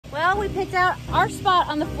we picked out our spot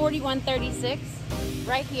on the 4136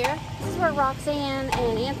 right here. This is where Roxanne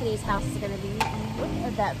and Anthony's house is going to be. Look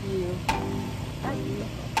at that view. That's beautiful.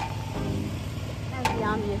 That's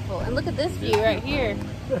beyond beautiful. And look at this view right here.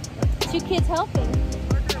 2 kids helping.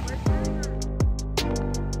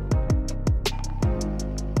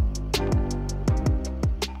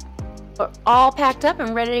 We're all packed up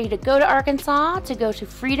and ready to go to Arkansas to go to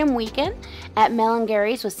Freedom Weekend at Mel and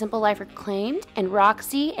Gary's with Simple Life Reclaimed, and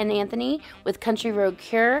Roxy and Anthony with Country Road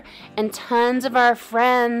Cure, and tons of our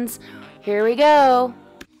friends. Here we go.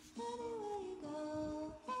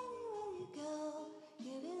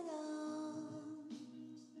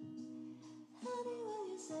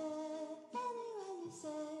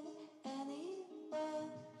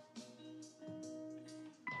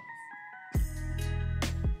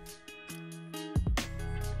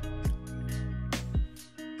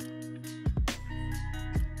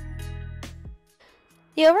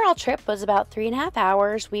 The overall trip was about 3.5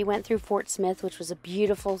 hours. We went through Fort Smith, which was a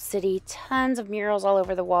beautiful city, tons of murals all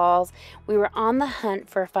over the walls. We were on the hunt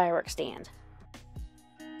for a fireworks stand.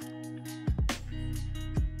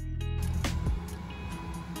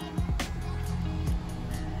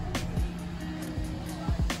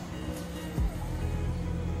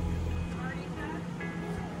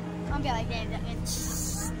 I'll be like that.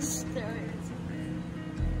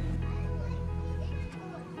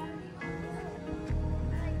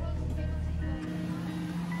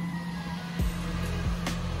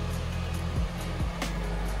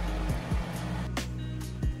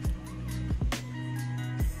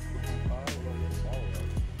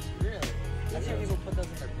 I've seen people put those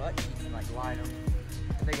in their butt cheeks and like line them.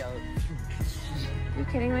 And they go. Are you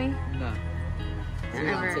kidding me? No.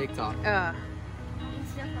 It's on TikTok. Stuff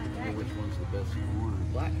like that. Which one's the best one?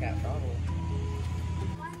 Black cat probably.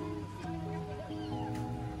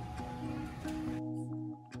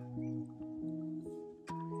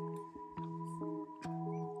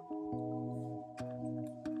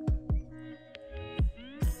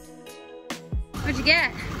 What'd you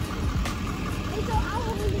get?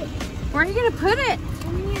 Where are you gonna put it?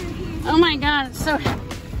 Oh my god, it's so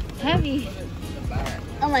heavy.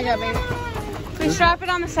 Oh my god, baby. Can we strap it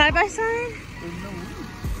on the side-by-side?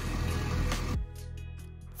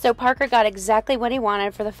 So Parker got exactly what he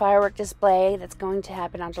wanted for the firework display that's going to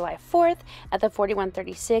happen on July 4th at the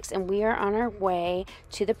 4136, and we are on our way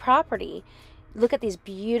to the property. Look at these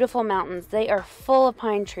beautiful mountains. They are full of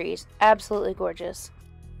pine trees. Absolutely gorgeous.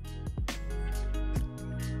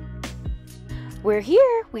 We're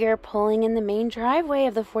here. We are pulling in the main driveway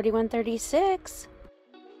of the 4136.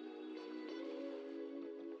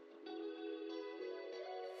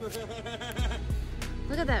 Look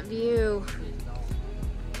at that view.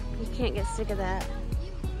 You can't get sick of that.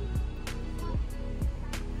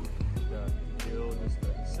 Just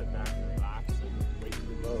to sit back and relax and wait for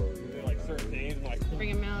the boat. Like certain days, I'm like,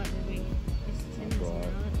 Bring a mallet with me.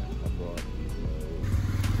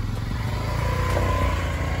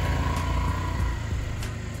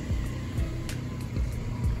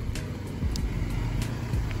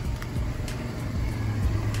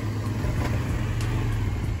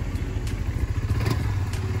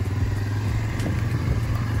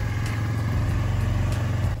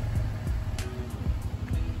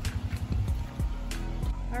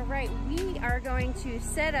 We are going to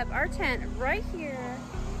set up our tent right here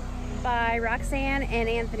by Roxanne and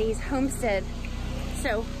Anthony's homestead.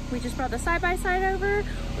 So we just brought the side-by-side over.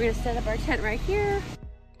 We're gonna set up our tent right here.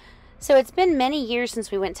 So it's been many years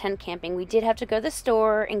since we went tent camping. We did have to go to the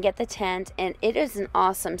store and get the tent, and it is an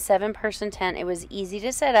awesome 7-person tent. It was easy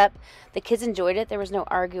to set up. The kids enjoyed it. There was no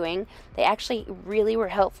arguing. They actually really were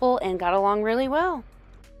helpful and got along really well.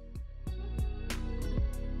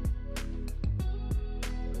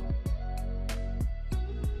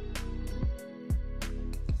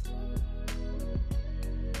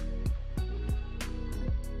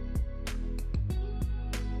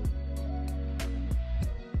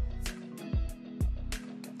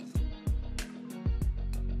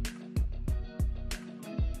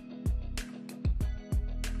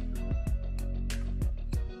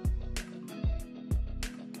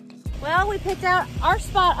 Well, we picked out our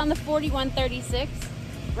spot on the 4136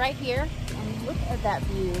 right here. And look at that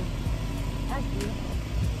view. That's beautiful.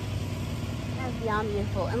 That's beyond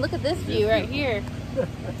beautiful. And look at this view right here.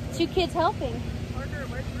 2 kids helping. Parker,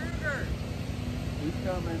 where's Ruger? He's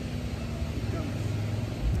coming. He's coming.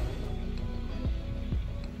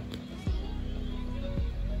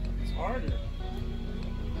 it's harder.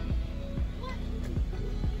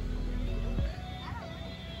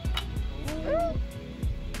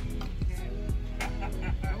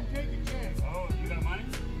 Don't take a chance. Oh, you got money?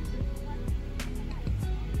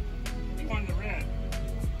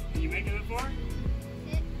 making it for?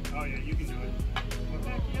 Oh yeah, you can do it. Well,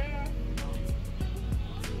 heck yeah.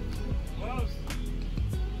 Close.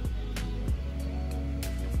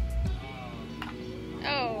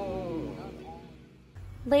 Oh.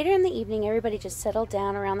 Later in the evening, everybody just settled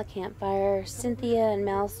down around the campfire. Cynthia and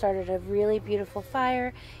Mel started a really beautiful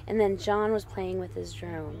fire, and then John was playing with his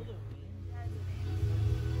drone.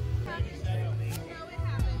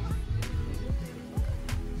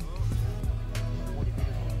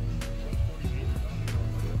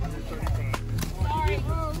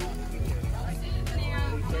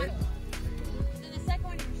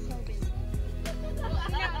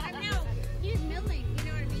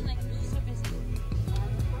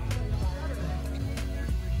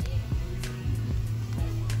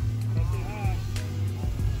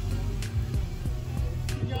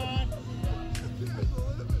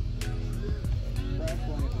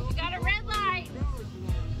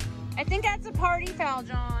 I think that's a party foul,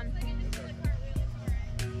 John.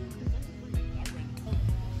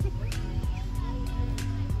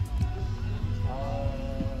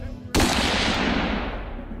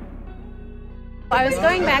 I was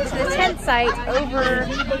going back to the tent site over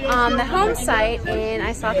on the home site and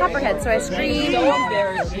I saw Copperhead, so I screamed,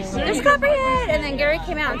 "There's Copperhead!" And then Gary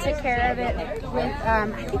came out and took care of it with, I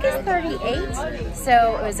think it's 38.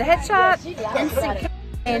 So it was a headshot, instant kill,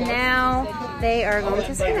 and now they are going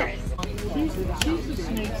to skin it. What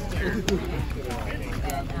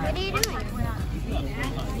are you doing?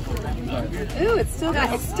 Ooh, it's still got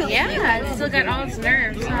all its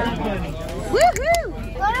nerves, huh? Woohoo!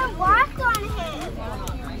 Put a walk on him.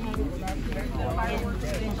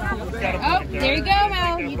 Oh, there you go,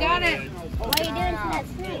 Mel. You got it. What are you doing to that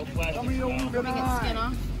snake? Skin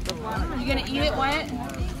off. You gonna eat it wet?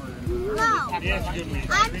 No.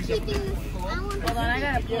 I'm keeping this. Hold on, I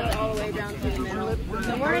gotta pull it all the way down to the middle.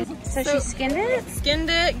 So she skinned it? Skinned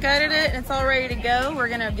it, gutted it, and it's all ready to go. We're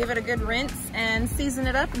gonna give it a good rinse and season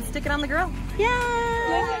it up and stick it on the grill.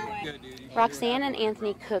 Yay! Roxanne and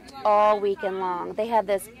Anthony cooked all weekend long. They had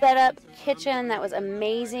this bed up kitchen that was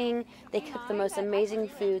amazing. They cooked the most amazing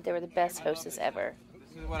food. They were the best hostess ever.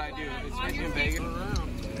 This is what I do. It's chicken and bacon.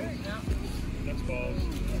 That's balls.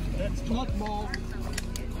 That's not balls.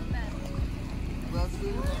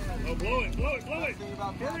 Oh, blow it, blow it, blow it.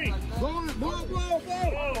 Hurry. Blow it, blow it, blow it, blow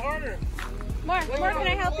it. Oh, harder. More, can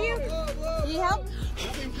I help you? Can you help?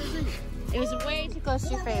 It was way too close to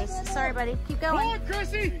your face. Sorry, buddy. Keep going. Blow it,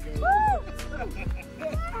 Chrissy. Woo!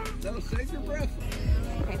 That'll save your breath.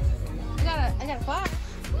 Okay. I got a clock.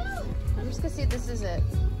 I'm just gonna see if this is it.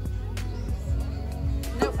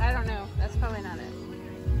 Nope, I don't know. That's probably not it.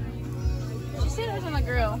 Did you see there's on the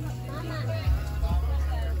grill?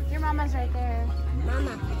 Your mama's right there.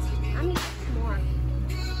 Mama, I need more.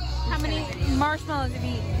 How many marshmallows have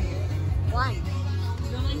you eaten? One.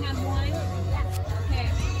 You only have one? Okay.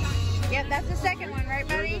 Yep, that's the second one, right,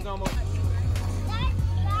 buddy?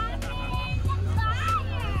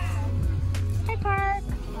 Hi, Park.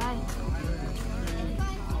 Hi.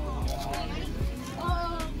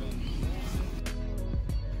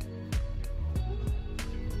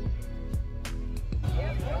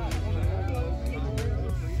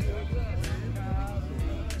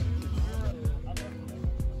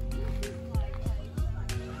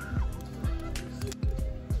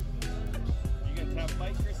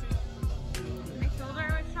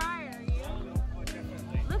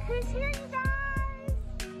 Who's here, you guys?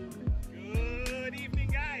 Good evening,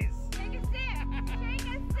 guys. Take a sip. Take a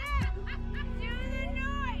sip. Do the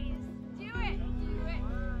noise. Do it. Do it.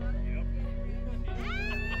 Yep.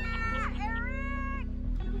 Ah, Eric.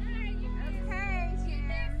 Okay,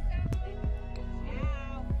 Jim.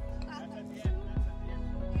 Ow.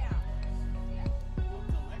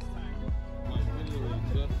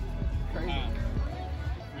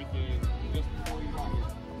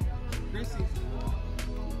 Chrissy,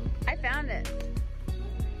 I found it.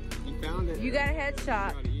 you found it. You got a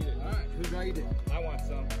headshot. Gotta eat it. All right, who's gonna eat it? I want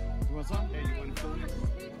some. You want some? Hey, you want to fill this?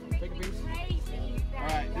 Take a piece. All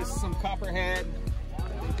right, this is some Copperhead.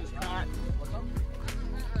 They just caught.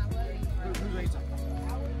 Who ate some?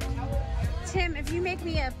 Tim, if you make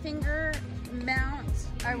me a finger mount,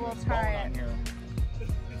 I will try it.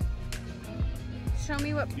 Show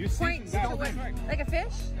me what You point seasoned to that what, thing. like a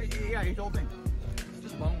fish? Yeah, eat the whole thing.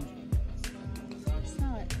 Just bones.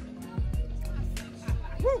 Smell it.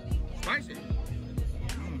 Woo! Spicy.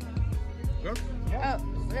 Good. Oh,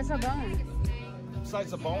 that's a bone.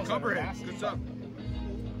 Besides the bones, Copperhead. Good stuff.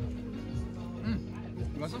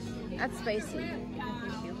 You want some? That's spicy.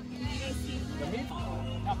 Thank you. The meat,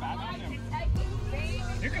 not bad.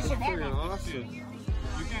 You can survive on Awesome. this shit.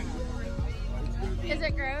 You can. Is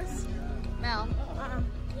it gross? Mel.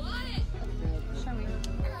 Show me.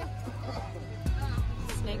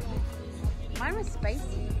 Snake. Mine was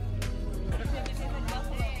spicy.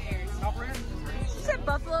 Copperhead? You said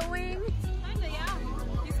buffalo wing? Kinda, yeah.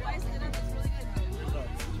 He spiced it up. It's really good.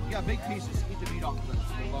 You got big pieces. Eat the meat off the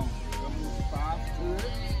bone. 5 to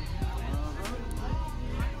it.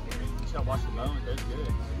 You gotta watch the bone. That's good.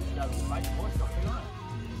 You gotta like voice on it.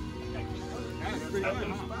 That's pretty good,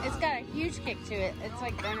 huh? It's got a huge kick to it. It's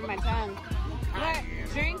like burning my tongue. What?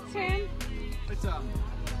 Drink, Tim? It's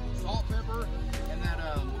salt, pepper, and that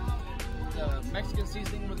the Mexican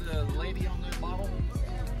seasoning with the lady on the bottle.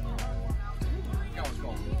 That was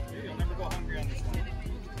cool. You'll never go hungry on this one.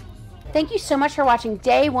 Thank you so much for watching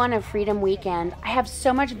day 1 of Freedom Weekend. I have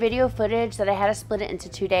so much video footage that I had to split it into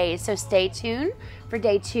 2 days, so stay tuned for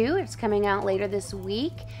day 2. It's coming out later this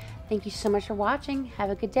week. Thank you so much for watching. Have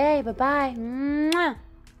a good day. Bye-bye. Mwah.